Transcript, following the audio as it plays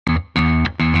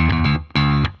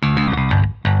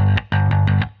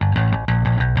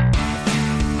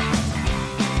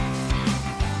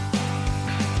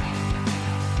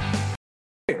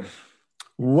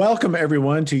Welcome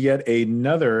everyone to yet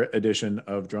another edition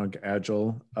of Drunk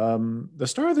Agile. The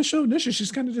star of the show, Nisha, she's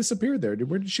kind of disappeared there.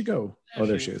 Where did she go? Oh,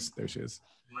 there she is. There she is.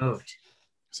 Moved.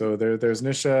 So there's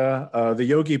Nisha, the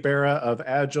Yogi Berra of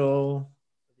Agile.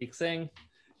 Deek Singh.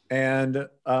 And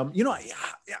I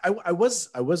was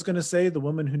going to say the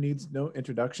woman who needs no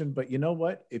introduction, but you know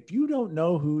what? If you don't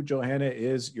know who Johanna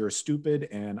is, you're stupid,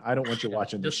 and I don't want you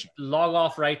watching this show. Just log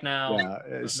off right now. Yeah,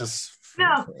 it's just.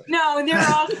 No, they're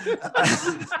all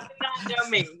not know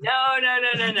me. No.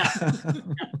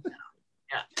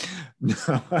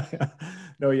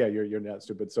 No, yeah, you're not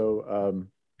stupid. So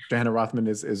Johanna Rothman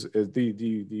is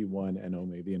the one and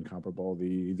only, the incomparable,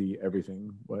 the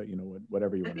everything.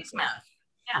 Whatever you want to say.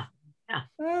 Yeah.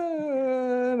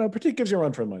 No, Pratik gives you a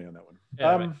run for money on that one.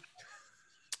 Yeah, right.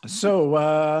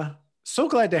 So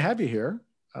glad to have you here.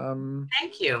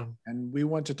 Thank you. And we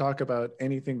want to talk about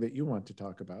anything that you want to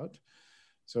talk about.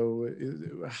 So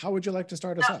how would you like to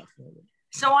start us off?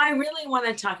 So I really want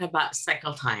to talk about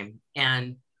cycle time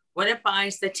and what it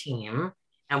buys the team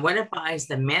and what it buys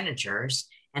the managers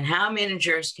and how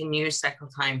managers can use cycle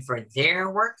time for their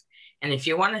work. And if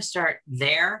you want to start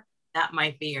there, that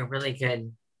might be a really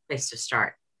good place to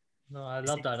start. No, I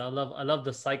love that. I love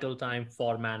the cycle time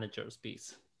for managers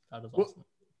piece. That is awesome.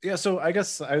 Yeah, so I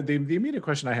guess the immediate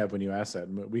question I have when you ask that,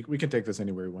 and we can take this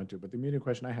anywhere we want to, but the immediate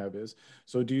question I have is,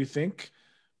 so do you think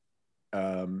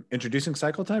introducing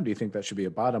cycle time, do you think that should be a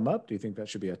bottom up? Do you think that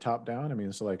should be a top down? I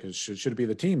mean, so like, should it be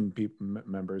the team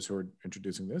members who are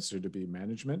introducing this? Should it be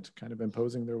management kind of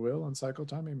imposing their will on cycle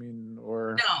time? I mean,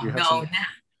 or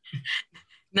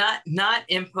not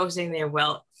imposing their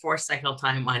will for cycle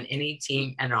time on any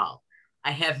team at all.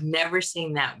 I have never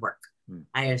seen that work.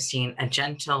 I have seen a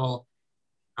gentle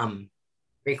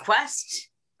request.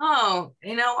 Oh,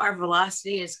 our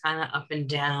velocity is kind of up and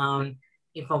down.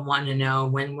 People want to know,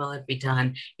 when will it be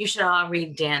done? You should all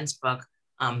read Dan's book.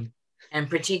 And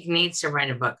Pratik needs to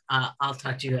write a book. I'll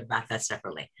talk to you about that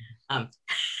separately. And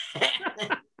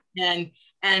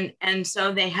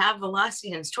so they have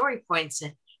velocity and story points.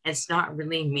 It's not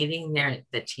really meeting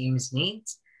the team's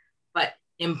needs, but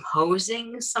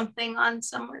imposing something on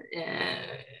someone.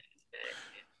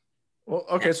 Well,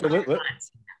 okay, so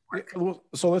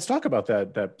let's talk about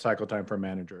that cycle time for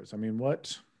managers. I mean,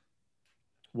 what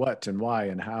and why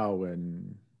and how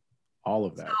and all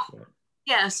of that.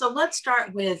 So let's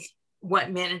start with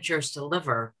what managers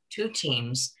deliver to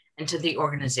teams and to the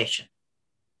organization.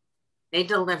 They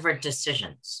deliver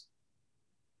decisions.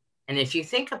 And if you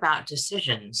think about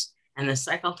decisions and the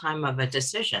cycle time of a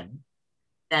decision,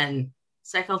 then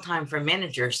cycle time for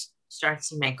managers starts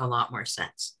to make a lot more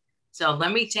sense. So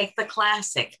let me take the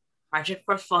classic project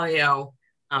portfolio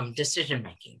decision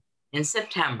making. In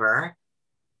September,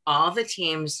 all the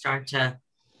teams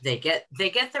they get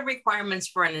the requirements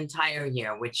for an entire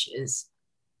year, which is,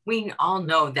 we all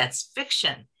know that's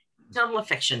fiction, total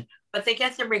fiction, but they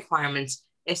get the requirements,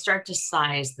 they start to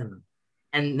size them.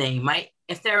 And they might,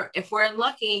 if we're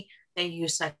lucky, they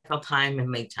use cycle time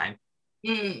and lead time.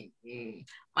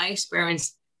 My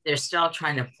experience, they're still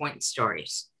trying to point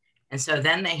stories. And so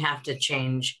then they have to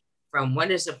change from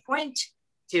what is a point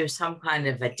to some kind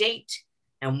of a date.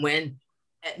 And when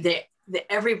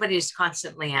everybody's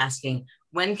constantly asking,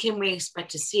 when can we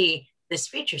expect to see this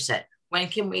feature set? When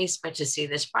can we expect to see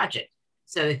this project?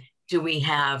 So do we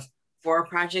have 4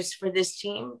 projects for this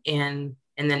team in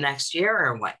the next year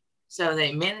or what? So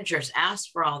the managers ask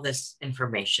for all this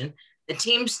information. The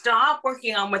teams stop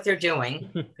working on what they're doing,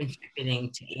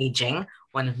 contributing to aging,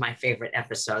 one of my favorite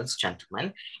episodes,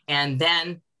 gentlemen. And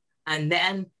then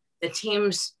the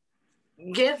teams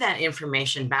give that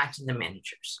information back to the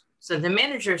managers. So the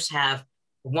managers have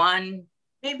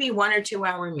maybe 1 or 2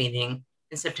 hour meeting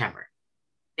in September.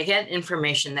 They get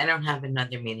information. They don't have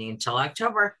another meeting until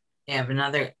October. They have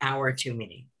another hour or 2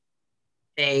 meeting.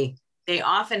 They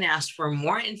often ask for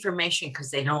more information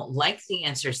because they don't like the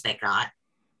answers they got.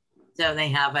 So they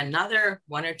have another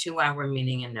 1 or 2 hour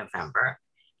meeting in November.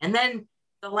 And then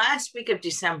the last week of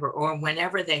December, or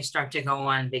whenever they start to go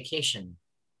on vacation,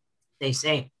 they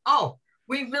say, oh,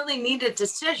 we really need a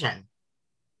decision.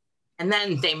 And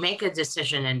then they make a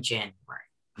decision in January.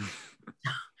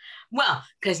 Well,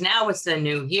 because now it's the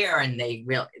new year and they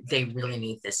really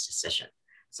need this decision.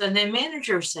 So the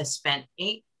managers have spent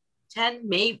 8, 10,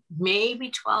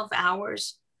 maybe 12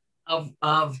 hours of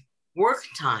work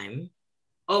time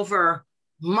over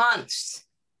months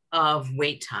of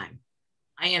wait time.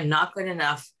 I am not good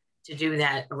enough to do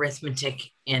that arithmetic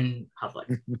in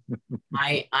public.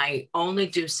 I only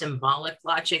do symbolic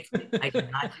logic. I do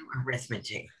not do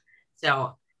arithmetic.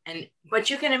 So, but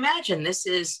you can imagine this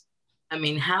is,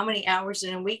 how many hours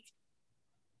in a week?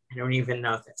 I don't even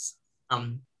know this.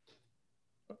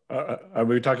 Are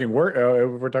we talking work?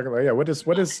 We're talking about, yeah. What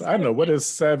is I don't know. What is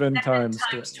 7 times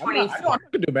 24? I'm not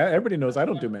gonna do math. Everybody knows I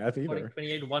don't do math either.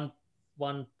 28,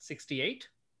 168.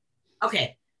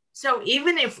 Okay, so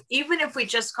even if we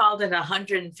just called it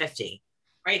 150,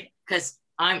 right? Because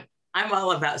I'm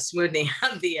all about smoothing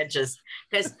out the edges,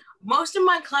 because most of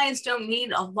my clients don't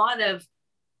need a lot of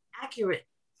accurate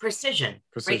precision.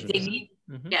 Right? They need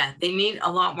they need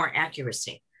a lot more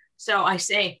accuracy. So I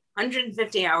say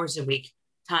 150 hours a week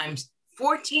times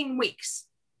 14 weeks.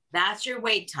 That's your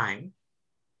wait time,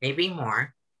 maybe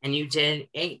more. And you did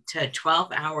 8 to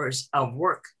 12 hours of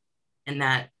work in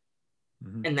that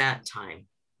time.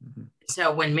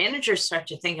 So when managers start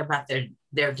to think about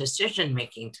their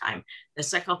decision-making time, the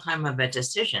cycle time of a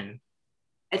decision,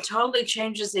 it totally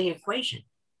changes the equation,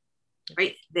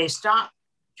 right? They stop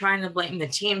trying to blame the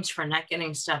teams for not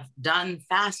getting stuff done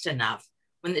fast enough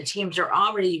when the teams are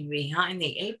already behind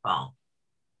the 8 ball,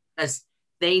 because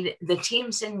the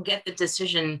teams didn't get the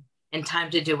decision in time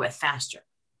to do it faster.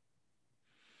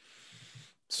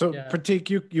 So Pratik,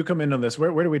 you come in on this.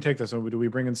 Where do we take this? Do we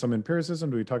bring in some empiricism?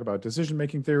 Do we talk about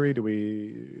decision-making theory? Do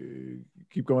we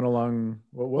keep going along?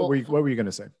 What were you going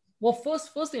to say? Well,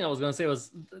 first thing I was going to say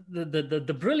was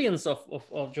the brilliance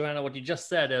of Johanna, what you just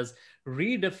said, is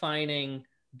redefining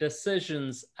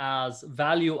decisions as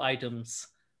value items.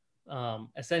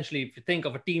 Essentially, if you think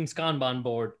of a team's Kanban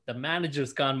board, the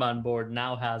manager's Kanban board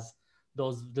now has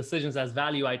those decisions as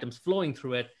value items flowing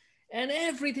through it. And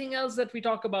everything else that we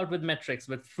talk about with metrics,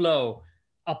 with flow,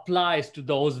 applies to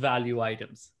those value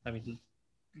items. I mean,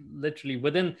 literally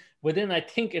within I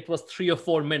think it was 3 or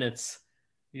 4 minutes,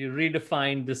 you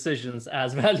redefined decisions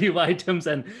as value items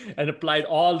and applied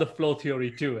all the flow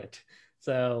theory to it.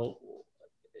 So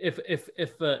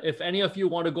if any of you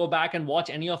want to go back and watch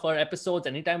any of our episodes,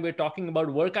 anytime we're talking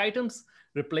about work items,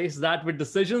 replace that with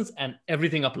decisions and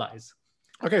everything applies.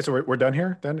 Okay, so we're done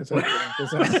here then? Just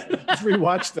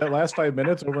rewatch that last 5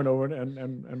 minutes over and over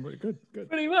and we're good.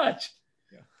 Pretty much.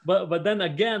 Yeah. But then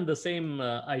again, the same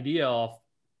idea of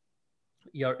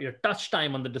your touch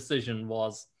time on the decision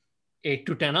was 8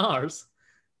 to 10 hours.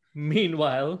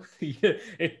 Meanwhile,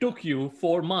 it took you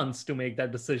 4 months to make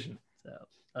that decision.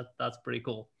 So that's pretty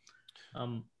cool.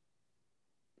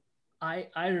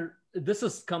 This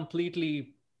is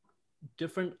completely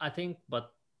different, I think,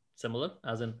 but similar,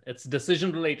 as in it's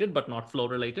decision related, but not flow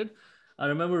related. I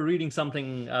remember reading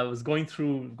something. I was going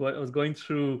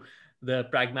through the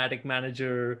Pragmatic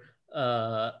Manager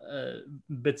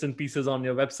bits and pieces on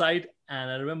your website, and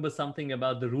I remember something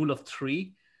about the rule of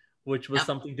 3, which was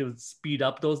something to speed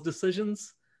up those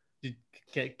decisions.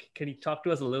 Can you talk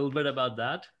to us a little bit about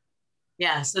that?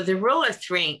 Yeah. So the rule of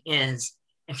 3 is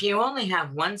if you only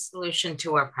have one solution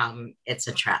to a problem, it's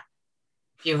a trap.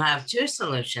 If you have 2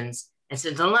 solutions, it's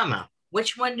a dilemma.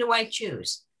 Which one do I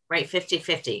choose? Right,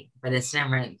 50-50, but it's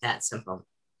never that simple.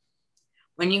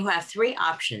 When you have 3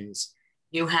 options,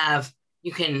 you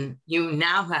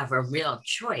now have a real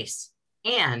choice,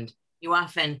 and you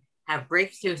often have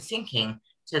breakthrough thinking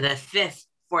to the 5th,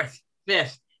 4th,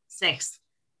 5th, 6th,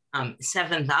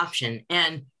 7th option,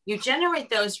 and you generate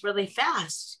those really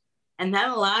fast, and that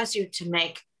allows you to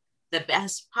make the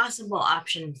best possible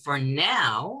option for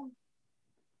now,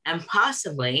 and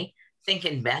possibly think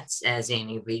in bets, as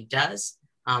Annie Reid does,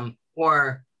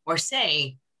 or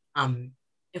say,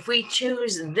 if we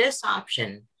choose this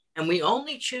option and we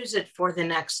only choose it for the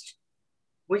next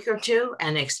week or 2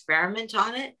 and experiment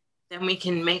on it, then we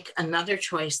can make another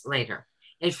choice later.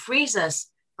 It frees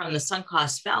us from the sunk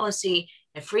cost fallacy.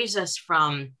 It frees us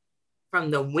from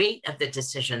the weight of the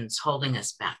decisions holding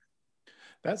us back.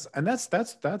 That's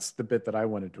the bit that I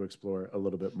wanted to explore a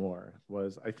little bit more.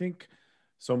 Was I think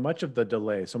so much of the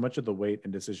delay, so much of the weight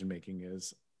in decision making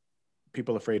is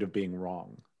people afraid of being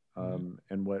wrong.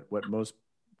 And what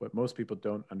most people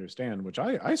don't understand, which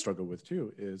I struggle with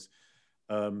too, is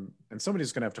and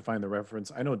somebody's going to have to find the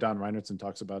reference. I know Don Reinertson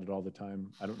talks about it all the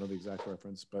time. I don't know the exact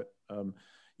reference, but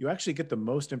you actually get the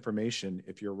most information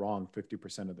if you're wrong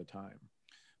 50% of the time.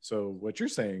 So what you're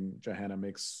saying, Johanna,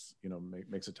 makes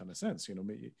a ton of sense.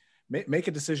 Make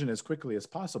a decision as quickly as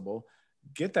possible.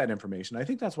 Get that information. I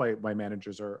think that's why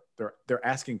managers they're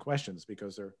asking questions,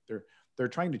 because they're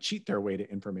trying to cheat their way to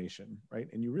information, right?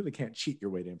 And you really can't cheat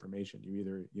your way to information.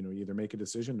 You either make a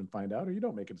decision and find out, or you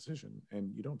don't make a decision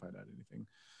and you don't find out anything.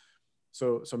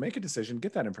 So make a decision,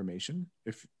 get that information.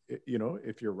 If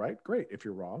you're right, great. If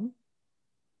you're wrong,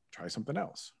 try something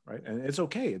else, right? And it's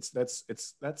okay. It's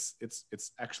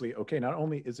actually okay. Not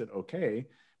only is it okay,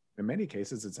 in many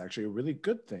cases, it's actually a really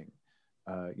good thing,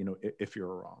 if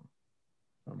you're wrong.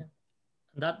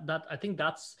 That I think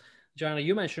that's Joanna,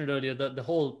 you mentioned earlier that the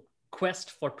whole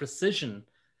quest for precision,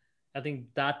 I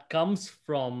think that comes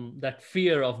from that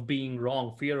fear of being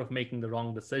wrong, fear of making the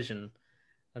wrong decision.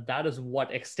 And that is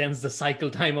what extends the cycle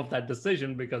time of that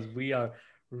decision, because we are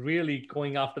really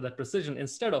going after that precision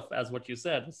instead of, as what you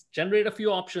said, generate a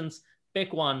few options,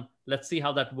 pick one, let's see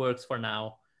how that works for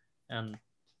now, and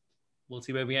we'll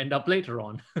see where we end up later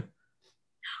on.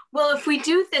 Well, if we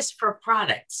do this for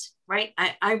products, right,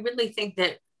 I really think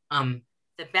that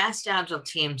the best agile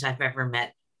teams I've ever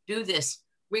met do this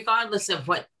regardless of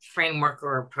what framework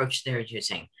or approach they're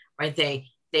using, right? They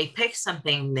pick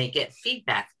something, they get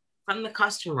feedback from the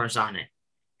customers on it.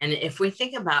 And if we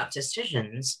think about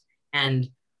decisions and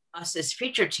us as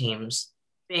feature teams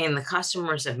being the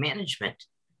customers of management,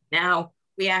 now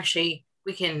we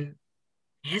can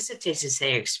hesitate to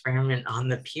say experiment on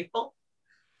the people.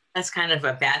 That's kind of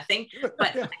a bad thing, but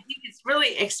I think it's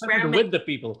really experiment with the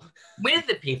people. With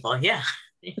the people, yeah.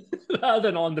 Rather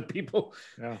than on the people.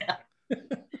 Yeah.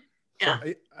 Yeah.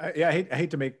 So I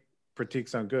hate to make Pratik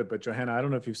sound good, but Johanna, I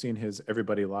don't know if you've seen his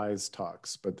Everybody Lies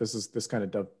talks, but this kind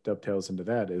of dovetails into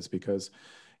that, is because,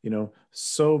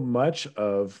 so much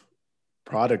of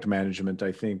product management,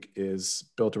 I think, is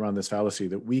built around this fallacy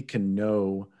that we can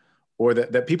know, or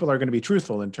that people are going to be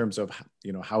truthful in terms of,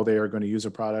 how they are going to use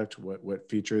a product, what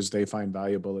features they find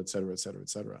valuable, et cetera, et cetera, et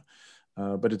cetera.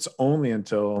 But it's only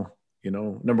until,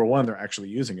 number one, they're actually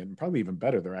using it, and probably even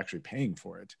better, they're actually paying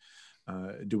for it.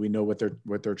 Do we know what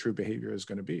their true behavior is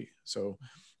going to be? So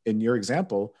in your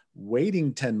example,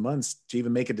 waiting 10 months to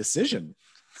even make a decision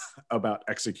about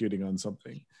executing on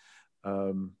something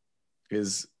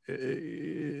is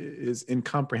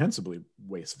incomprehensibly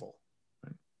wasteful.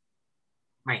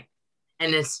 Right.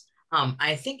 And it's,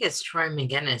 I think it's Troy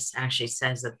McGinnis actually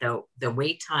says that the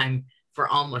wait time for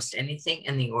almost anything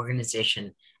in the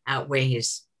organization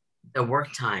outweighs the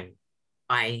work time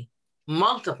by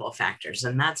multiple factors.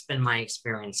 And that's been my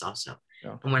experience also.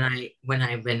 Yeah. And when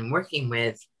I've been working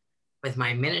with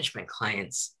my management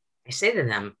clients, I say to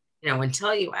them,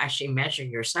 until you actually measure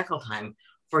your cycle time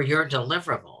for your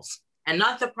deliverables, and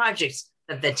not the projects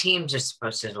that the teams are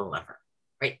supposed to deliver,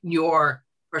 right? Your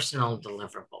personal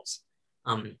deliverables.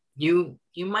 You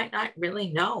might not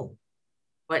really know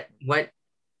what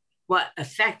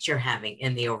effect you're having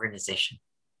in the organization.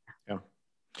 Yeah,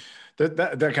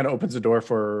 that kind of opens the door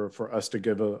for us to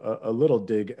give a little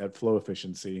dig at flow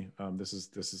efficiency. This is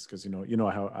because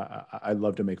how I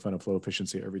love to make fun of flow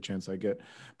efficiency every chance I get.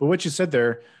 But what you said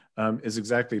there is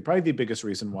exactly probably the biggest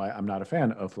reason why I'm not a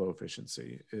fan of flow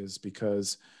efficiency, is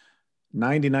because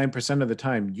 99% of the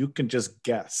time you can just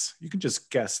guess. You can just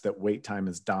guess that wait time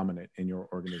is dominant in your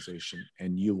organization,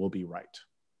 and you will be right.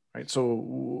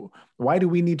 So why do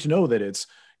we need to know that it's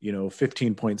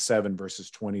 15.7 versus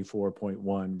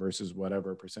 24.1 versus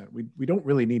whatever percent? We don't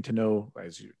really need to know,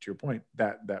 to your point,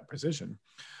 that precision.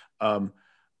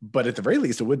 But at the very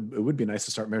least, it would be nice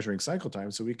to start measuring cycle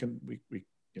time so we can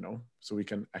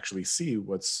actually see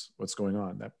what's going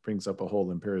on. That brings up a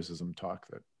whole empiricism talk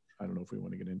that I don't know if we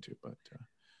want to get into, but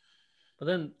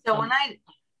then. So when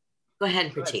go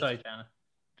ahead, Pratik. Sorry, Jana.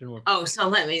 Oh, so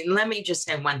let me just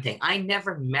say one thing. I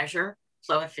never measure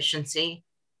flow efficiency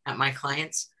at my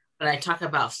clients, but I talk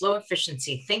about flow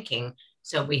efficiency thinking.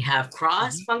 So we have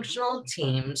cross-functional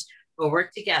teams who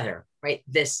work together, right?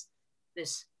 This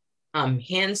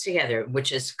hands together,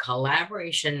 which is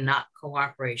collaboration, not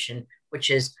cooperation, which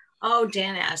is, oh,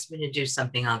 Dan asked me to do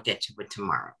something, I'll get to it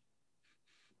tomorrow.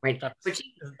 Right.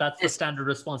 That's the standard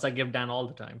response I give Dan all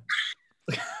the time.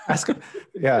 Ask him.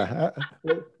 Yeah.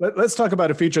 Let's talk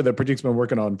about a feature that Pratik's been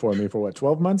working on for me for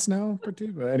 12 months now,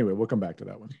 Pratik? But anyway, we'll come back to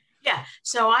that one. Yeah.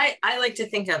 So I like to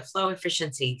think of flow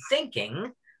efficiency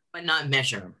thinking, but not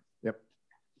measuring. Yep.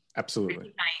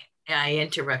 Absolutely. I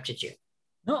interrupted you.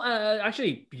 No,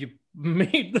 actually, you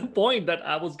made the point that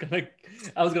I was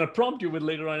gonna prompt you with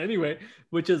later on anyway,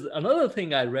 which is another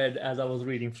thing I read as I was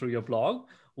reading through your blog,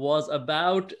 was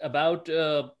about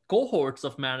cohorts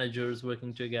of managers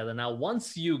working together. Now,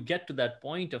 once you get to that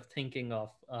point of thinking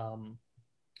of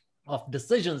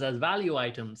decisions as value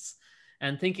items,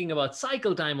 and thinking about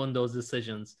cycle time on those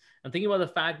decisions, and thinking about the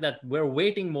fact that we're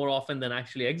waiting more often than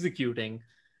actually executing,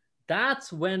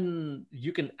 that's when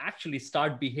you can actually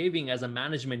start behaving as a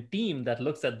management team that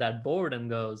looks at that board and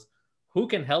goes, who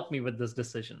can help me with this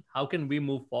decision? How can we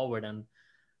move forward? And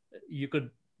you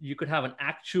could have an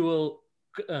actual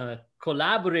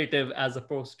collaborative as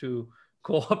opposed to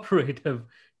cooperative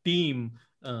team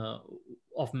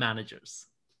of managers.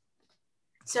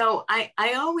 So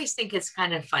I always think it's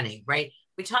kind of funny, right?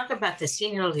 We talk about the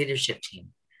senior leadership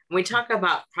team, and we talk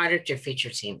about product or feature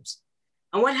teams.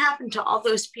 And what happened to all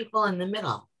those people in the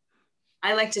middle?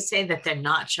 I like to say that they're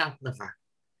not chopped liver,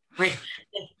 right?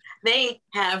 They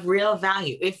have real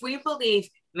value. If we believe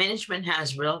management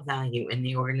has real value in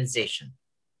the organization,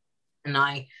 and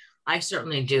I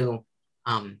certainly do,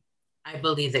 I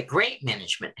believe that great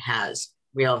management has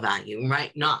real value,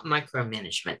 right? Not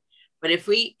micromanagement. But if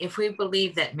we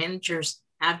believe that managers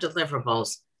have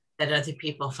deliverables that other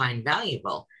people find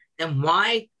valuable, then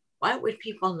why would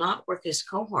people not work as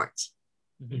cohorts?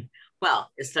 Mm-hmm. Well,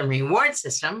 it's the reward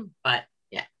system, but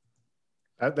yeah.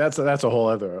 That's a whole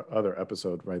other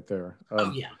episode right there.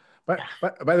 Oh yeah. But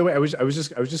by the way, I was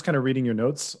just kind of reading your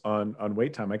notes on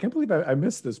wait time. I can't believe I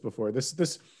missed this before.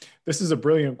 This is a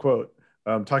brilliant quote,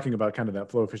 talking about kind of that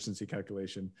flow efficiency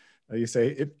calculation. You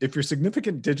say, if your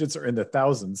significant digits are in the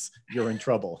thousands, you're in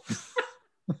trouble.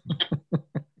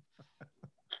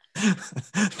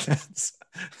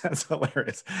 That's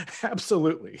hilarious.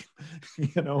 Absolutely.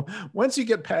 You know, once you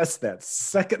get past that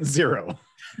second zero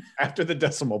after the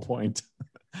decimal point,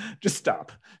 just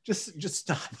stop. Just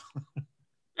stop.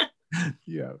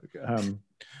 Yeah.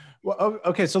 Well,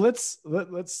 okay. So let's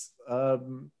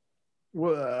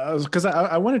because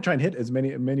I want to try and hit as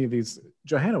many of these.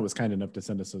 Johanna was kind enough to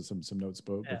send us some notes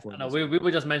before. No, we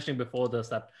were just mentioning before this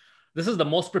that this is the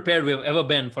most prepared we've ever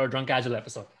been for a Drunk Agile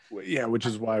episode. Yeah, which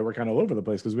is why we're kind of all over the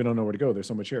place, because we don't know where to go. There's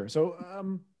so much here. So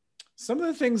some of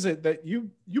the things that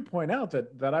you point out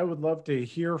that I would love to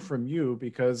hear from you,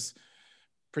 because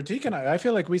Pratik and I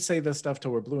feel like we say this stuff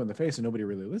till we're blue in the face and nobody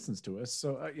really listens to us.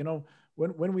 So, you know,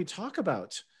 when we talk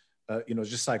about, you know,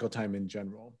 just cycle time in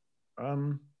general,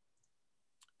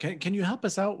 can you help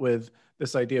us out with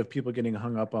this idea of people getting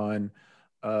hung up on,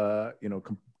 you know,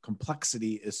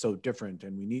 complexity is so different,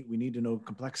 and we need to know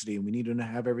complexity, and we need to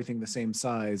have everything the same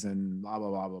size, and blah, blah,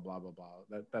 blah, blah, blah, blah,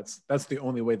 blah. That's the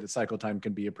only way that cycle time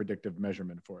can be a predictive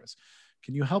measurement for us.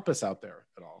 Can you help us out there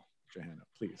at all, Johanna,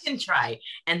 please? I can try,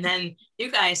 and then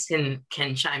you guys can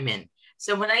chime in.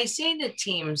 So what I say to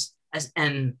teams,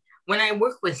 and when I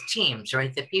work with teams,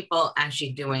 right, the people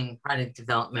actually doing product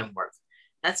development work,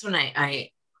 that's when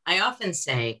I often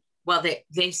say, well,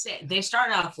 they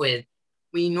start off with,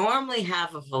 we normally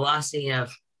have a velocity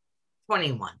of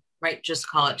 21, right? Just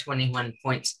call it 21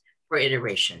 points per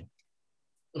iteration.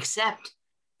 Except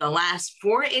the last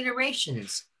 4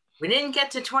 iterations, we didn't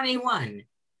get to 21.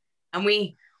 And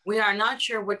we are not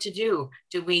sure what to do.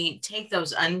 Do we take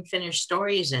those unfinished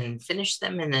stories and finish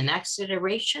them in the next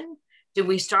iteration? Do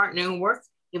we start new work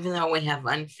even though we have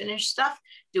unfinished stuff?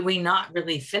 Do we not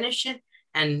really finish it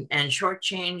and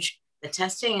shortchange the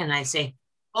testing? And I say,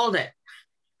 hold it.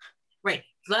 Right,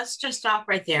 let's just stop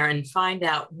right there and find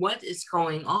out what is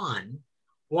going on.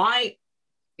 Why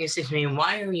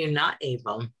are you not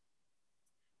able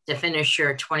to finish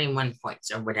your 21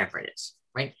 points or whatever it is,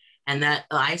 right? And that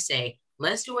I say,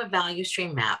 let's do a value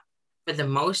stream map for the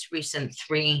most recent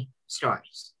 3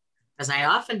 stories. Because I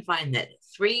often find that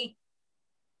 3,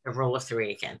 the rule of 3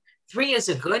 again, 3 is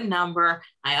a good number.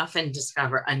 I often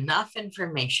discover enough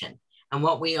information. And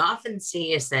what we often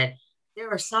see is that there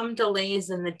are some delays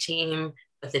in the team,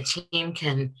 but the team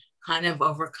can kind of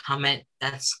overcome it.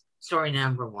 That's story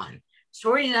number 1.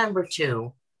 Story number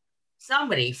 2,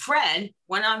 Fred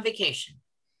went on vacation.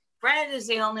 Fred is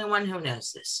the only one who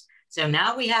knows this. So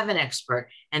now we have an expert,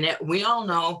 and we all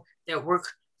know that work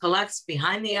collects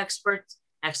behind the experts.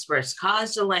 Experts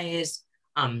cause delays.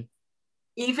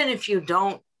 Even if you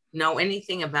don't know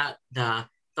anything about the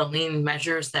lean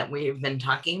measures that we've been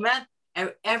talking about,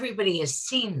 everybody has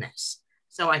seen this.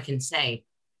 So I can say,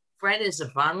 Fred is a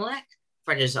bottleneck.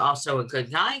 Fred is also a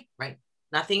good guy, right?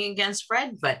 Nothing against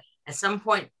Fred, but at some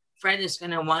point, Fred is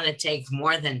going to want to take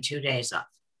more than 2 days off.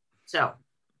 So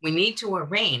we need to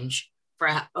arrange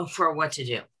for what to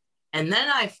do. And then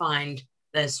I find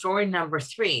that story number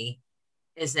 3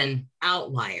 is an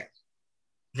outlier,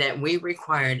 that we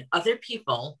required other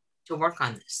people to work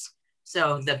on this.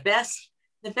 So the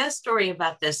best story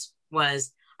about this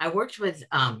was I worked with,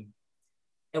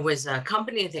 it was a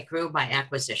company that grew by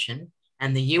acquisition,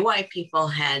 and the UI people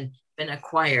had been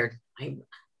acquired.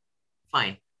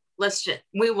 Fine.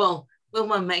 We will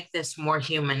make this more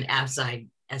human as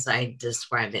I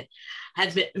describe it.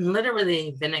 Had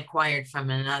literally been acquired from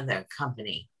another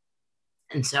company.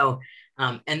 And so,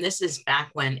 and this is back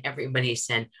when everybody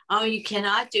said, oh, you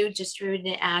cannot do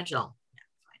distributed agile.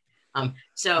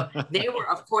 So they were,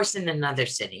 of course, in another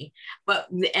city,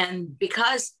 and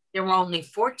because there were only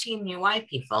 14 UI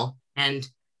people and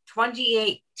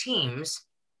 28 teams,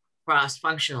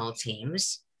 cross-functional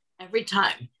teams, every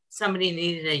time somebody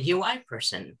needed a UI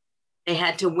person, they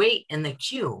had to wait in the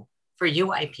queue for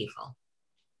UI people.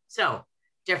 So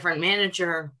different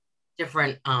manager,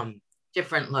 different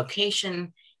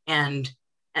location, and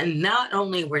And not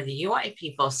only were the UI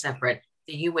people separate,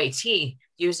 the UAT,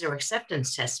 user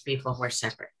acceptance test people, were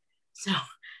separate.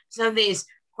 So these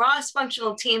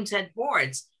cross-functional teams had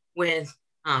boards with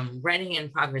ready, in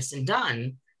progress, and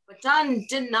done, but done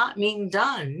did not mean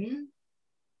done.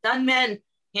 Done meant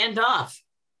hand off.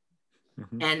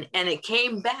 Mm-hmm. And it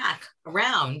came back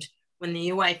around when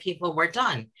the UI people were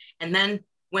done. And then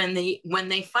when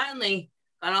they finally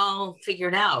got all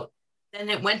figured out, then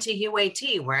it went to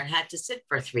UAT, where it had to sit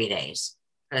for 3 days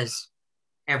because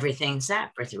everything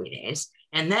sat for 3 days.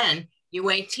 And then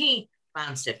UAT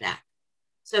bounced it back.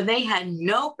 So they had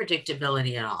no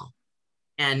predictability at all.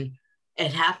 And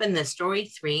it happened that story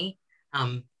 3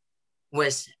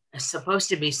 was supposed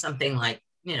to be something like,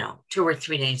 2 or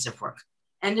 3 days of work.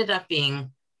 Ended up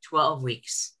being 12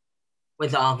 weeks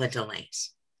with all the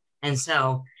delays. And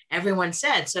so everyone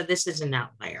said, so this is an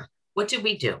outlier. What did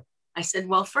we do? I said,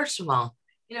 well, first of all,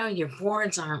 your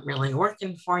boards aren't really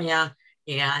working for you.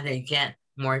 You got to get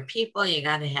more people. You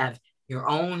got to have your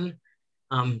own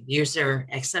user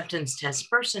acceptance test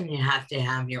person. You have to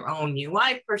have your own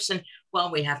UI person.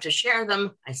 Well, we have to share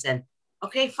them. I said,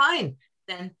 okay, fine.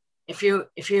 Then if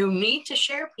you need to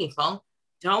share people,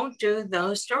 don't do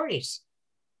those stories,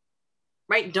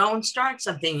 right? Don't start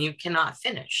something you cannot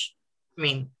finish.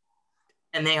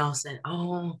 And they all said,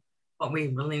 oh, but we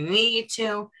really need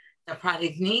to. The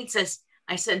product needs us.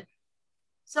 I said,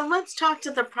 so let's talk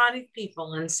to the product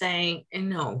people and say,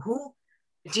 who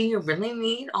do you really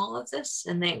need all of this?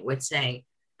 And they would say,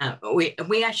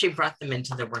 we actually brought them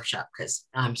into the workshop because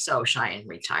I'm so shy and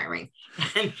retiring.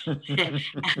 And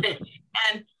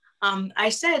I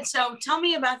said, so tell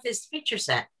me about this feature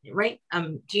set, right?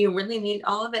 Do you really need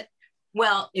all of it?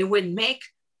 Well, it would make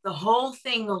the whole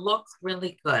thing look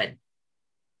really good.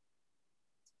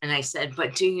 And I said,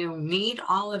 but do you need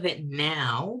all of it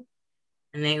now?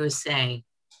 And they would say,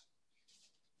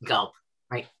 gulp,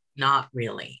 right? Not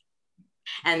really.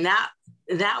 And that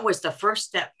was the first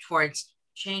step towards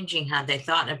changing how they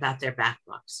thought about their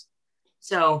backlogs.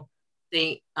 So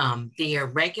the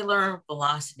irregular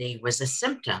velocity was a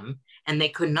symptom, and they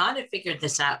could not have figured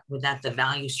this out without the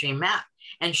value stream map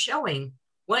and showing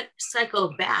what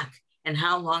cycled back and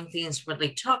how long things really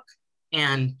took.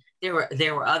 And there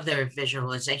were other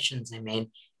visualizations I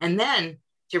made. And then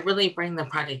to really bring the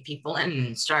product people in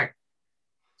and start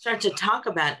to talk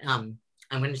about, I'm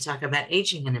going to talk about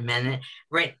aging in a minute,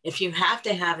 right? If you have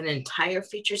to have an entire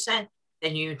feature set,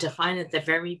 then you define at the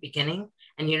very beginning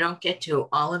and you don't get to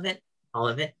all of it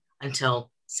until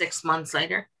 6 months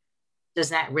later. Does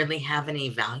that really have any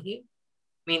value?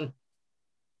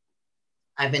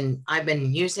 I've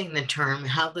been using the term,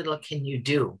 how little can you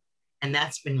do? And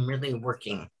that's been really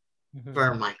working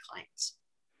for my clients.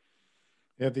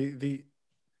 Yeah, the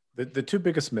two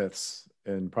biggest myths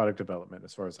in product development,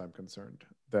 as far as I'm concerned,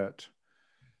 that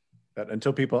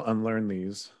until people unlearn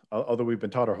these, although we've been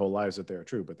taught our whole lives that they're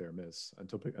true, but they're myths.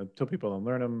 Until people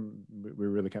unlearn them, we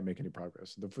really can't make any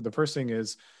progress. The first thing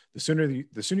is the sooner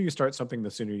you start something, the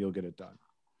sooner you'll get it done.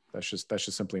 That's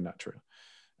just simply not true.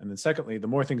 And then secondly, the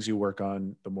more things you work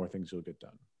on, the more things you'll get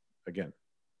done. Again,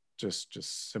 just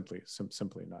simply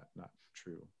not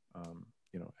true,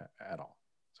 at all.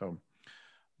 So,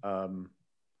 so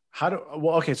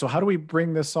how do we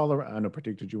bring this all around? I know,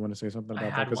 Pratik, did you want to say something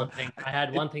about that? I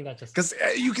had one thing that just... Because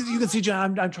you can see,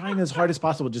 John, I'm trying as hard as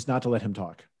possible just not to let him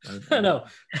talk. No.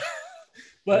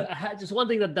 But I had just one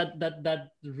thing that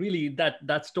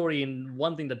story, and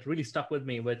one thing that really stuck with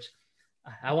me, which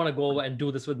I want to go and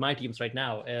do this with my teams right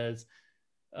now, is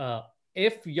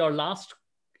if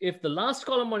the last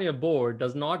column on your board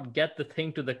does not get the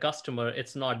thing to the customer,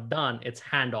 it's not done, it's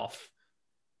handoff.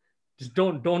 Just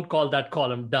don't call that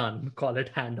column done, call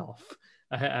it handoff.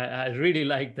 I really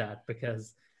like that,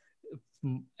 because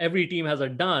every team has a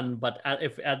done, but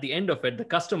if at the end of it, the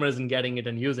customer isn't getting it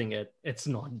and using it, it's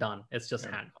not done. It's just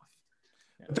handoff.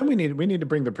 Yeah. But then we need to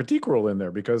bring the Pratik role in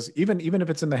there, because even if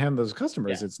it's in the hand of those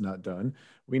customers, it's not done.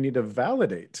 We need to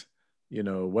validate,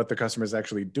 what the customer is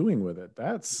actually doing with it.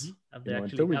 That's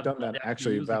until we've done that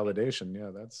validation. Yeah,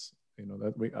 that's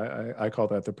I call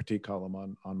that the Pratik column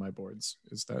on my boards,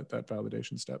 is that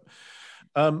validation step.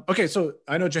 Okay, so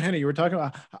I know, Johanna, you were talking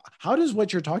about how does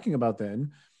what you're talking about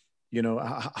then,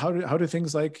 how do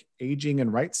things like aging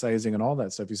and right sizing and all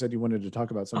that stuff? You said you wanted to talk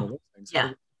about some of those things.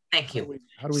 Yeah, thank you.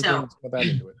 How do we bring that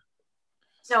into it?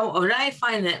 So what I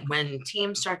find that when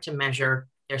teams start to measure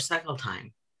their cycle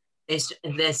time,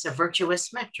 there's a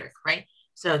virtuous metric, right?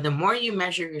 So the more you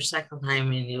measure your cycle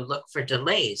time and you look for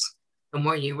delays, the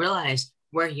more you realize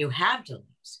where you have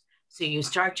delays. So you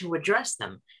start to address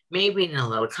them, maybe in a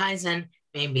little Kaizen,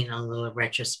 maybe in a little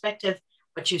retrospective,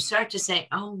 but you start to say,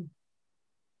 oh,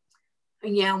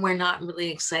 yeah, we're not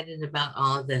really excited about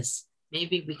all of this.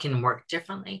 Maybe we can work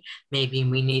differently. Maybe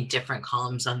we need different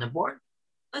columns on the board.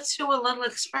 Let's do a little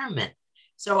experiment.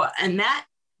 So, and that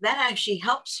actually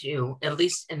helps you, at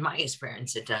least in my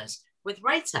experience, it does with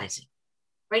right sizing,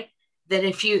 right? That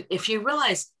if you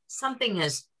realize something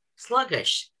is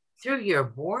sluggish through your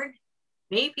board,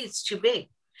 maybe it's too big.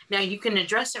 Now you can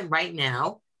address it right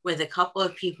now with a couple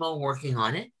of people working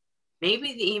on it, maybe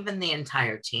even the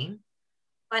entire team.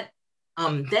 But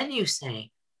then you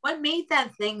say, what made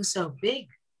that thing so big?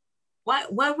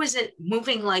 Why was it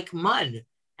moving like mud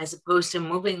as opposed to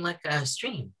moving like a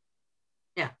stream?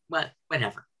 Yeah,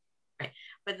 whatever. Right.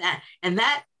 But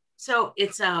so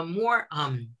it's a more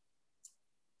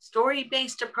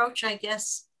story-based approach, I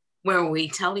guess, where we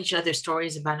tell each other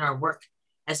stories about our work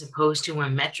as opposed to a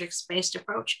metrics-based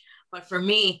approach. But for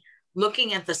me,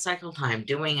 looking at the cycle time,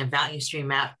 doing a value stream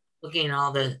map, looking at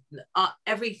all the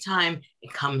every time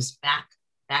it comes back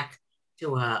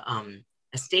to a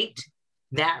state,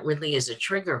 that really is a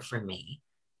trigger for me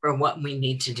for what we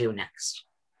need to do next.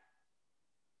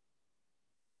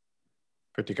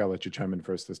 Pratik, I'll let you chime in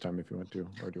first this time if you want to,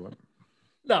 or do you want?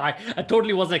 No, I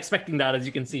totally wasn't expecting that, as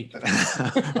you can see.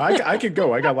 I could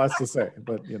go. I got lots to say,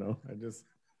 but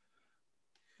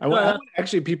I want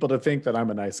actually people to think that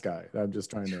I'm a nice guy. I'm just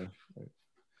trying to.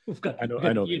 I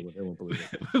know they won't believe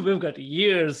it. We've got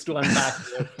years to unpack.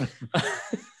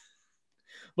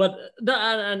 But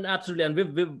and absolutely, and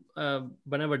we've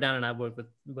whenever Dan and I work with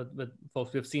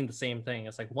folks, we've seen the same thing.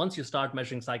 It's like once you start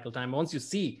measuring cycle time, once you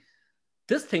see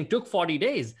this thing took 40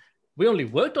 days, we only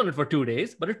worked on it for 2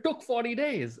 days, but it took 40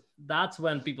 days. That's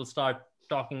when people start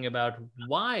talking about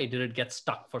why did it get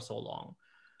stuck for so long,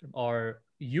 or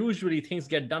usually things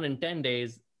get done in 10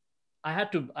 days. I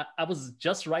was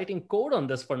just writing code on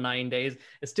this for 9 days.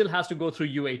 It still has to go through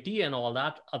UAT and all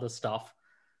that other stuff.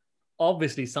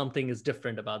 Obviously something is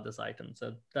different about this item.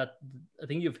 So that, I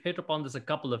think you've hit upon this a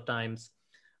couple of times.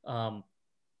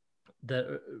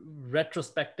 The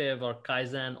retrospective or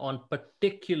Kaizen on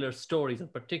particular stories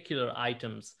and particular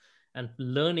items and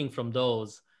learning from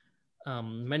those.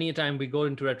 Many a time we go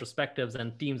into retrospectives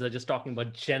and teams are just talking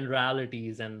about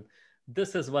generalities and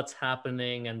this is what's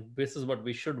happening and this is what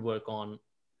we should work on.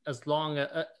 As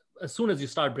soon as you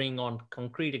start bringing on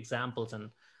concrete examples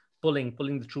and pulling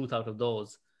the truth out of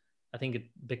those, I think it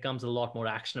becomes a lot more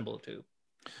actionable too.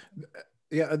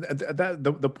 Yeah,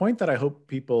 the point that I hope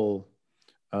people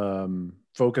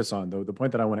focus on, though, the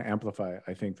point that I want to amplify,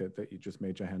 I think that you just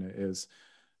made, Johanna, is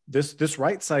this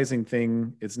right sizing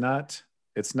thing. It's not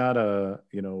a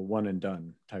one and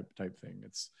done type thing.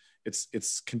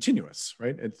 It's continuous,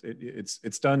 right?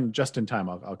 It's done just in time.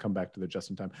 I'll come back to the just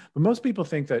in time. But most people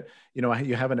think that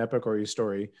you have an epic or a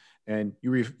story, and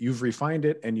you've refined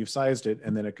it and you've sized it,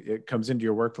 and then it comes into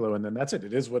your workflow, and then that's it.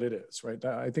 It is what it is, right?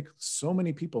 I think so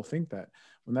many people think that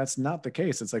when that's not the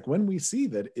case. It's like when we see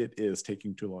that it is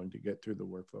taking too long to get through the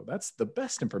workflow, that's the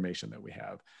best information that we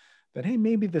have. That hey,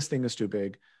 maybe this thing is too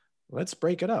big. Let's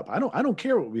break it up. I don't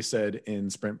care what we said in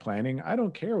sprint planning. I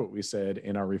don't care what we said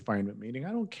in our refinement meeting.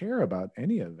 I don't care about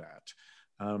any of that.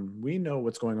 We know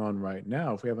what's going on right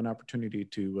now. If we have an opportunity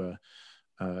to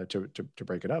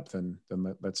break it up, then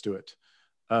let's do it.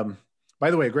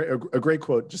 By the way, a great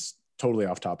quote, just totally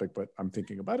off topic, but I'm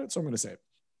thinking about it, so I'm going to say it.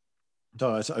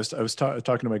 So I was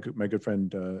talking to my good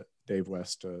friend Dave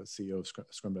West, CEO of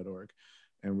Scrum.org,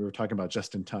 and we were talking about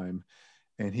just in time,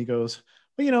 and he goes,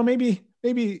 well, maybe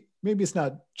it's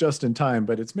not just in time,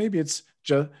 but maybe it's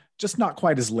just not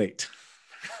quite as late,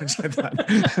 which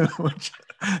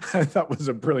I thought was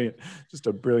a brilliant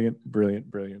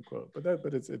quote.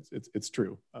 But it's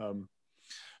true.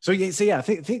 So yeah,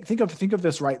 think of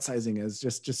this right sizing as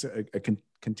just a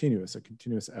continuous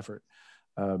effort,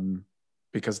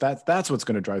 because that's what's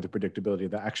going to drive the predictability,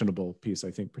 the actionable piece.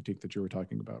 I think, Pratik, that you were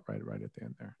talking about right at the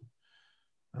end there.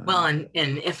 Well, and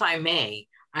if I may,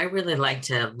 I really like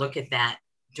to look at that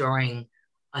during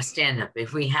a stand-up.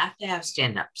 If we have to have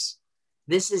stand-ups,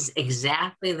 this is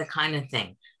exactly the kind of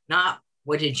thing, not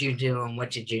what did you do and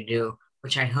what did you do,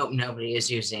 which I hope nobody is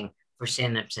using for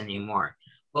stand-ups anymore.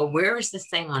 Well, where is this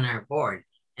thing on our board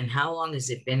and how long has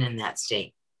it been in that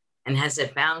state? And has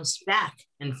it bounced back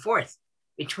and forth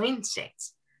between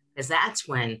states? Because that's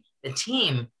when the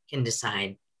team can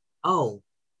decide, oh,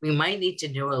 we might need to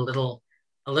do a little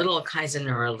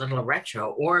Kaizen or a little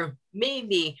retro, or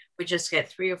maybe we just get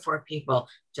 3 or 4 people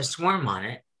to swarm on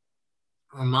it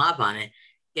or mob on it,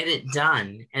 get it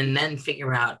done, and then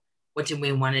figure out what do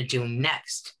we want to do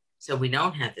next so we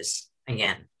don't have this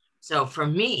again. So for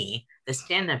me, the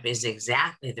stand-up is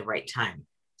exactly the right time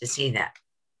to see that.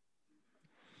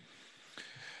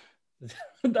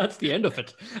 That's the end of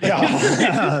it.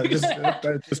 Yeah,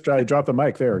 just try drop the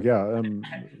mic there. Yeah,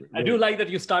 I do like that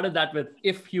you started that with,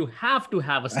 if you have to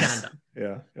have a stand-up.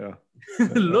 yeah.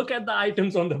 Look at the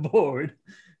items on the board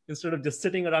instead of just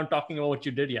sitting around talking about what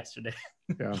you did yesterday.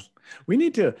 Yeah, we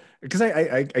need to, because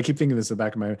I keep thinking this in the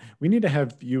back of my mind. We need to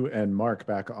have you and Mark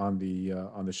back on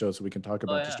the show so we can talk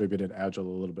about distributed agile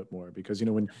a little bit more. Because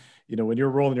when you're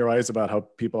rolling your eyes about how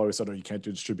people always said, "Oh, you can't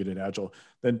do distributed agile,"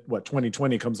 then what?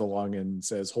 2020 comes along and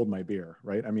says, "Hold my beer,"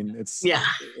 right? I mean, it's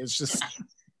just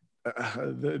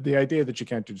the idea that you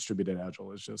can't do distributed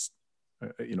agile is just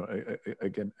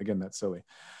again that's silly.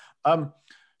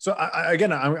 So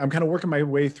I'm kind of working my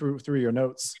way through your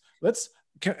notes.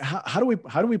 How do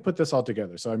we put this all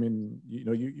together? So I mean,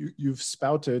 you've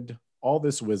spouted all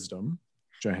this wisdom,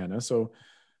 Johanna. So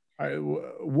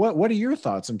what are your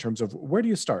thoughts in terms of where do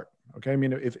you start? Okay, I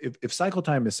mean, if cycle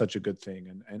time is such a good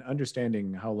thing, and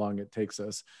understanding how long it takes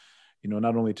us,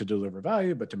 not only to deliver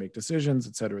value but to make decisions,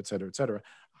 et cetera, et cetera, et cetera.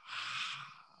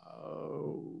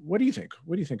 What do you think?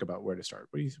 What do you think about where to start?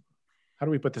 How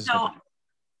do we put this together?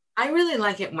 I really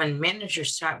like it when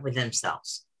managers start with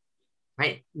themselves.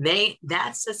 Right?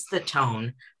 That sets the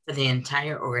tone for the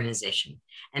entire organization.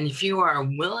 And if you are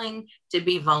willing to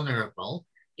be vulnerable,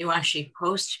 you actually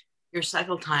post your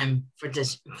cycle time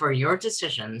for your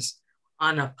decisions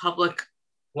on a public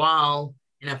wall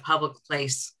in a public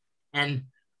place. And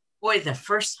boy, the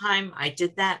first time I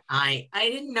did that, I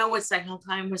didn't know what cycle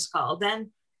time was called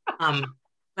then.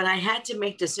 But I had to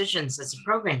make decisions as a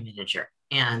program manager.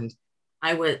 And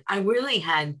I really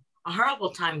had a horrible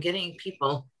time getting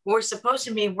people who were supposed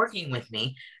to be working with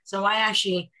me. So I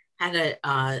actually had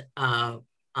a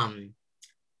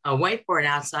whiteboard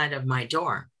outside of my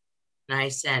door. And I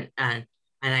said, and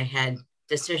I had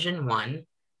decision 1,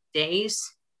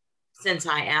 days since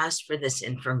I asked for this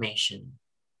information.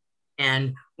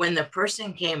 And when the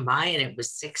person came by and it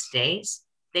was 6 days,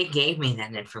 they gave me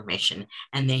that information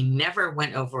and they never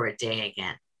went over a day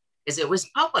again because it was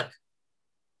public.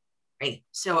 Right.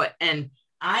 So, and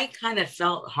I kind of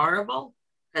felt horrible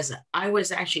because I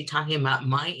was actually talking about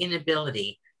my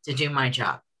inability to do my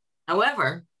job.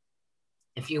 However,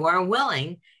 if you are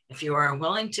willing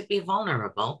to be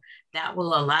vulnerable, that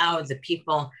will allow the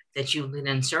people that you lead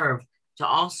and serve to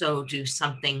also do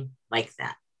something like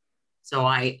that. So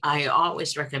I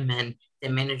always recommend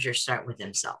that managers start with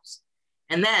themselves.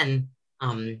 And then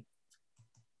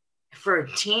for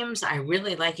teams, I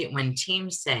really like it when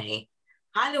teams say,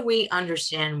 how do we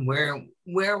understand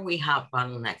where we have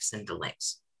bottlenecks and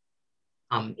delays?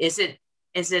 Is it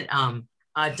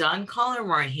a done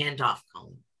column or a handoff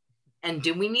column? And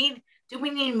do we need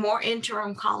more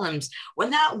interim columns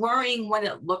without worrying what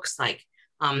it looks like?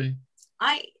 Mark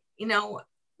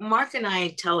and I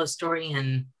tell a story,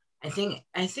 and I think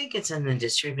it's in the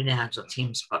Distributed Agile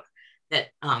Teams book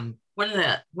that one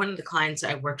of the clients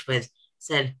I worked with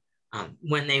said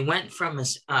when they went from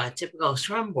a typical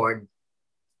Scrum board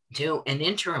to an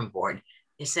interim board,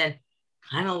 they said,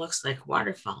 kind of looks like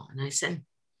waterfall. And I said,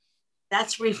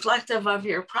 that's reflective of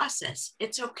your process.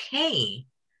 It's okay,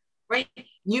 right?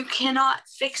 You cannot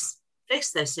fix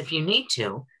this if you need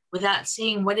to without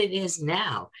seeing what it is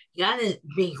now. You got to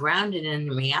be grounded in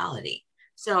reality.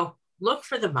 So look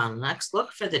for the bottlenecks,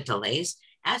 look for the delays,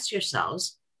 ask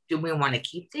yourselves, do we want to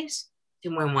keep these? Do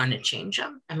we want to change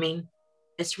them? I mean,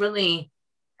 it's really,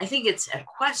 I think it's a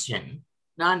question,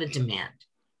 not a demand.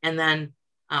 And then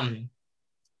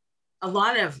a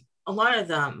lot of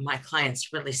my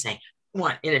clients really say, we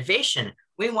want innovation.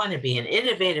 We want to be an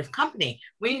innovative company.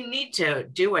 We need to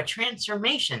do a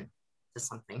transformation to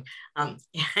something. And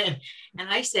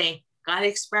I say, got to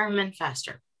experiment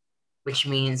faster, which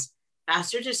means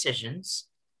faster decisions.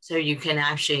 So you can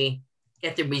actually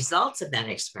get the results of that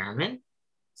experiment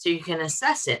so you can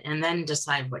assess it and then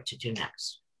decide what to do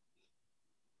next.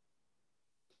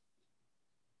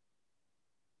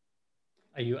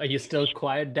 Are you still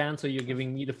quiet, Dan? So you're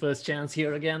giving me the first chance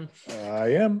here again? I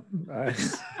am.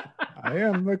 I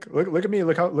am. Look at me.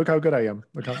 Look how good I am.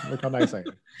 Look how nice I am.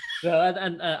 So,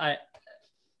 and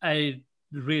I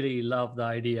really love the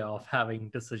idea of having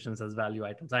decisions as value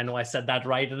items. I know I said that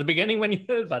right at the beginning when you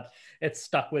did, but it's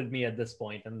stuck with me at this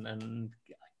point, and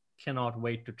I cannot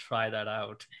wait to try that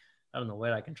out. I don't know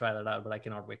where I can try that out, but I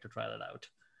cannot wait to try that out.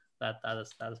 That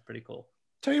is pretty cool.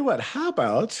 Tell you what, how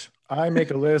about I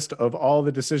make a list of all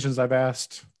the decisions I've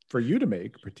asked for you to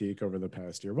make, Pratik, over the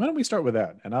past year? Why don't we start with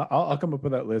that? And I'll come up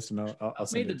with that list, and I'll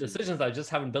made the decisions. I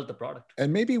just haven't built the product.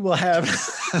 And maybe we'll have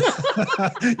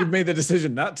you've made the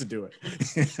decision not to do it.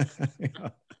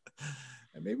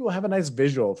 And maybe we'll have a nice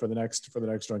visual for the next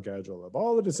Drunk Agile of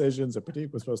all the decisions that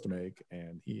Pratik was supposed to make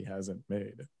and he hasn't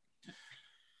made.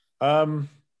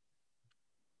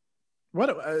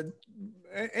 What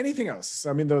anything else?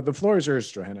 I mean, the floor is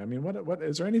yours, Johanna. I mean, what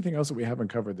is there anything else that we haven't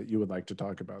covered that you would like to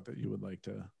talk about, that you would like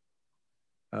to,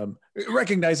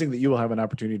 recognizing that you will have an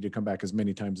opportunity to come back as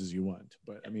many times as you want,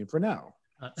 but I mean, for now,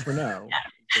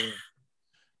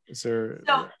 is there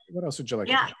So, what else would you like?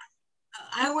 yeah,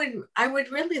 I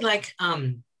would really like,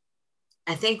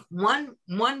 I think one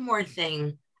more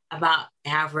thing about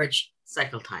average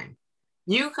cycle time.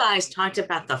 You guys talked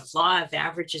about the Flaw of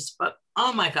Averages book.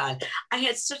 Oh my God, I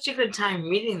had such a good time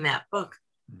reading that book.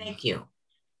 Thank you.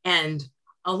 And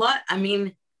I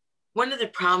mean, one of the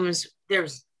problems,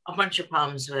 there's a bunch of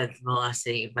problems with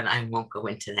velocity, but I won't go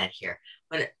into that here.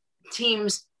 But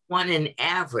teams want an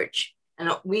average,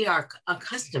 and we are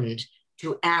accustomed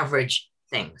to average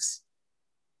things,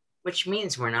 which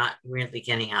means we're not really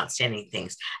getting outstanding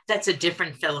things. That's a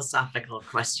different philosophical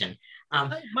question.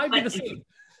 It might be the same.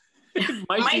 It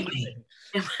might be.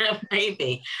 It might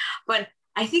be. But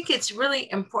I think it's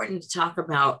really important to talk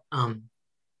about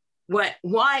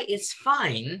why it's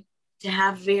fine to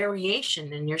have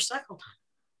variation in your cycle time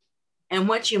and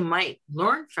what you might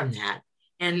learn from that.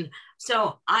 And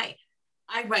so I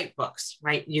write books,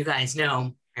 right? You guys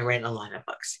know I write a lot of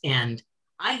books, and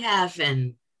I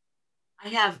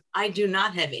do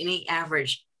not have any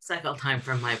average cycle time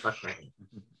for my book writing.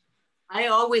 I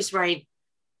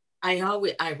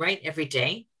write every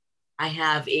day. I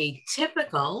have a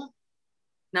typical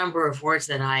number of words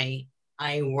that I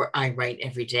write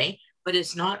every day, but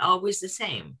it's not always the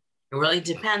same. It really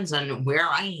depends on where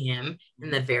I am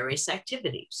in the various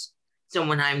activities. So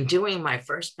when I'm doing my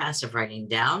first pass of writing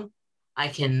down,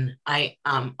 I'm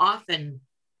often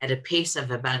at a pace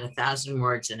of about 1,000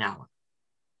 words an hour.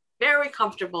 Very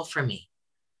comfortable for me.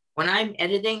 When I'm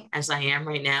editing, as I am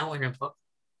right now in a book,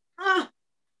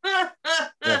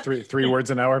 yeah, three words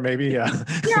an hour, maybe. Yeah.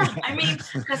 Yeah. I mean,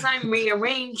 because I'm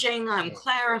rearranging, I'm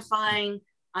clarifying,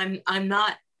 I'm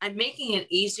making it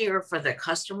easier for the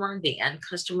end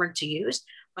customer to use,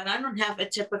 but I don't have a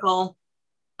typical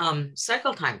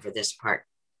cycle time for this part.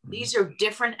 These are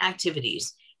different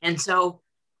activities. And so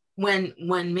when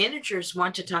managers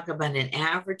want to talk about an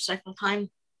average cycle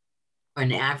time or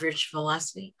an average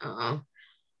velocity, a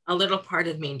little part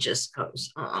of me just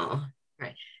goes,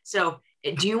 right. So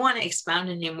do you want to expound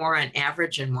any more on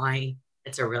average and why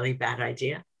it's a really bad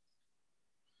idea?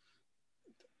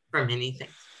 For many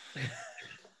things.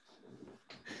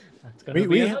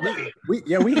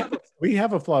 We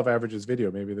have a Flaw of Averages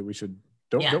video maybe that we should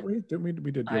don't we? Didn't we?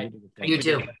 We did. You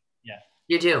do. Yeah.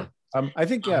 You do. I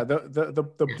think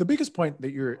the biggest point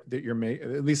that you're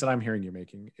making, at least that I'm hearing you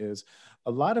making, is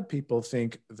a lot of people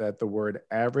think that the word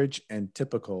average and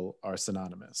typical are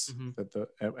synonymous.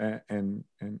 That and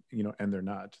they're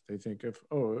not. They think if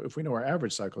we know our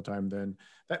average cycle time, then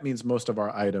that means most of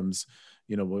our items,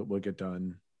 will get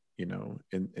done,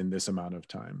 in this amount of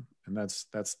time. And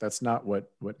that's not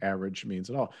what average means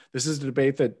at all. This is a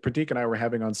debate that Pratik and I were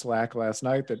having on Slack last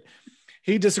night, that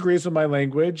he disagrees with my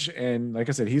language. And like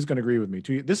I said, he's going to agree with me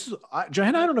too. This is,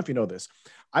 Johanna, I don't know if you know this.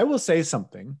 I will say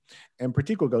something and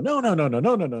Pratik will go, no,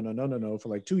 for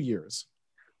like 2 years.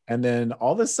 And then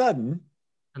all of a sudden.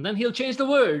 And then he'll change the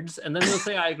words and then he'll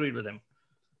say, I agreed with him.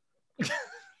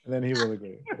 And then he will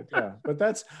agree.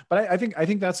 But I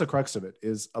think that's the crux of it,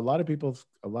 is a lot of people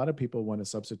want to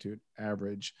substitute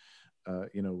average,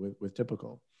 with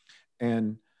typical.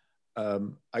 And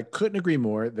I couldn't agree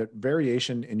more that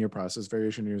variation in your process,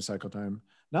 variation in your cycle time,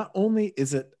 not only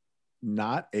is it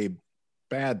not a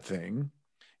bad thing,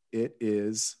 it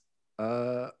is,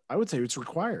 I would say it's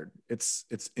required. It's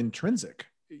intrinsic.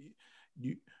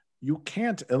 You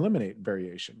can't eliminate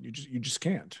variation. You just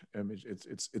can't. I mean,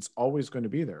 it's always going to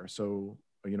be there. So,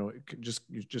 you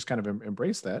just kind of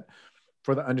embrace that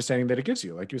for the understanding that it gives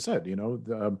you. Like you said,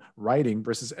 the writing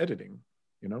versus editing.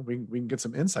 We can get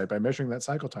some insight by measuring that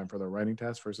cycle time for the writing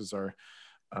task versus our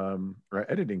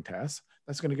editing task.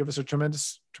 That's going to give us a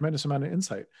tremendous amount of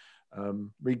insight,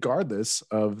 regardless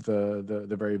of the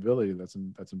variability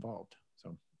that's involved.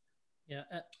 So, yeah,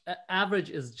 average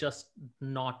is just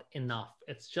not enough.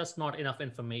 It's just not enough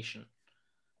information.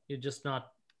 You're just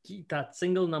not, that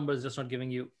single number is just not giving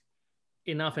you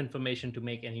enough information to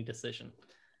make any decision.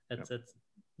 It's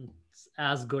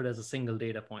as good as a single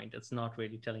data point. It's not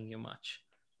really telling you much.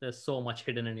 There's so much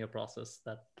hidden in your process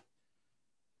that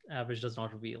average does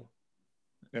not reveal.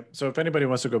 Yep. So if anybody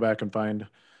wants to go back and find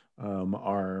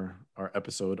our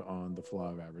episode on the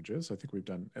Flaw of Averages, I think we've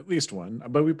done at least one,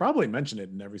 but we probably mentioned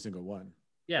it in every single one.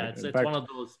 Yeah, it's one of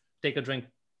those take a drink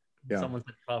Yeah. Someone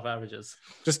said 12 averages.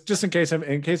 Just in case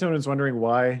anyone's wondering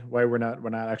why we're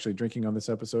not actually drinking on this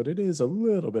episode, it is a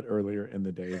little bit earlier in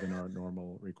the day than our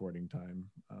normal recording time.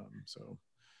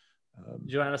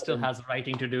 Joanna still has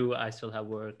writing to do. I still have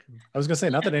work. I was gonna say,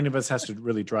 not that any of us has to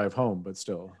really drive home, but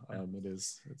still, it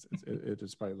is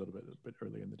probably a little bit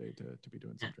early in the day to be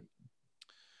doing some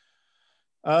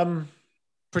drinking.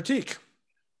 Pratik,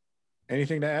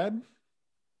 anything to add?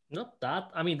 No,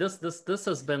 this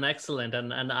has been excellent,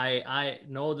 and I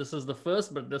know this is the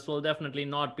first, but this will definitely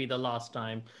not be the last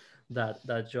time that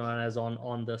Joanna is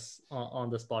on this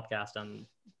podcast, and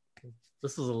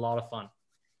this is a lot of fun.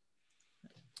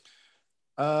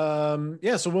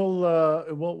 Yeah, so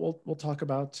we'll talk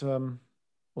about when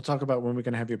we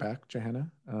can have you back, Johanna.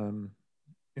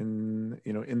 In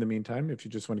the meantime, if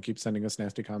you just want to keep sending us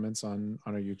nasty comments on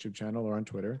our YouTube channel or on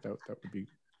Twitter, that would be,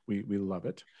 we love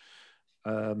it.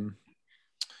 Should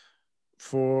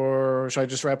I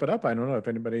just wrap it up? I don't know if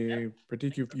anybody, yeah.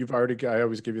 Pratik, you've already, I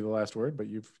always give you the last word, but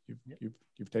you've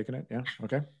taken it. Yeah.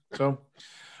 Okay. So,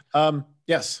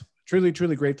 yes, truly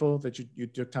grateful that you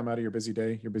took time out of your busy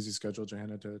day, your busy schedule,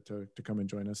 Johanna, to come and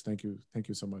join us. Thank you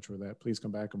so much for that. Please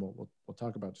come back and we'll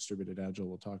talk about distributed agile.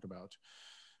 We'll talk about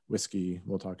whiskey.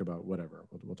 We'll talk about whatever.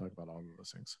 We'll talk about all of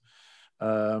those things.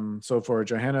 So for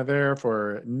Johanna there,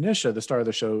 for Nisha, the star of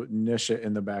the show, Nisha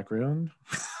in the background.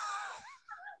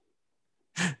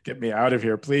 Get me out of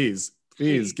here, please.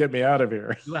 Please get me out of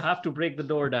here. You have to break the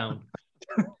door down.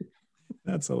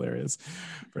 That's hilarious.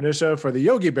 For Nisha, for the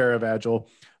Yogi Bear of Agile,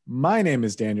 my name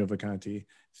is Daniel Vacanti.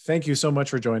 Thank you so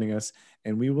much for joining us,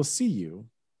 and we will see you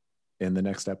in the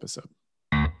next episode.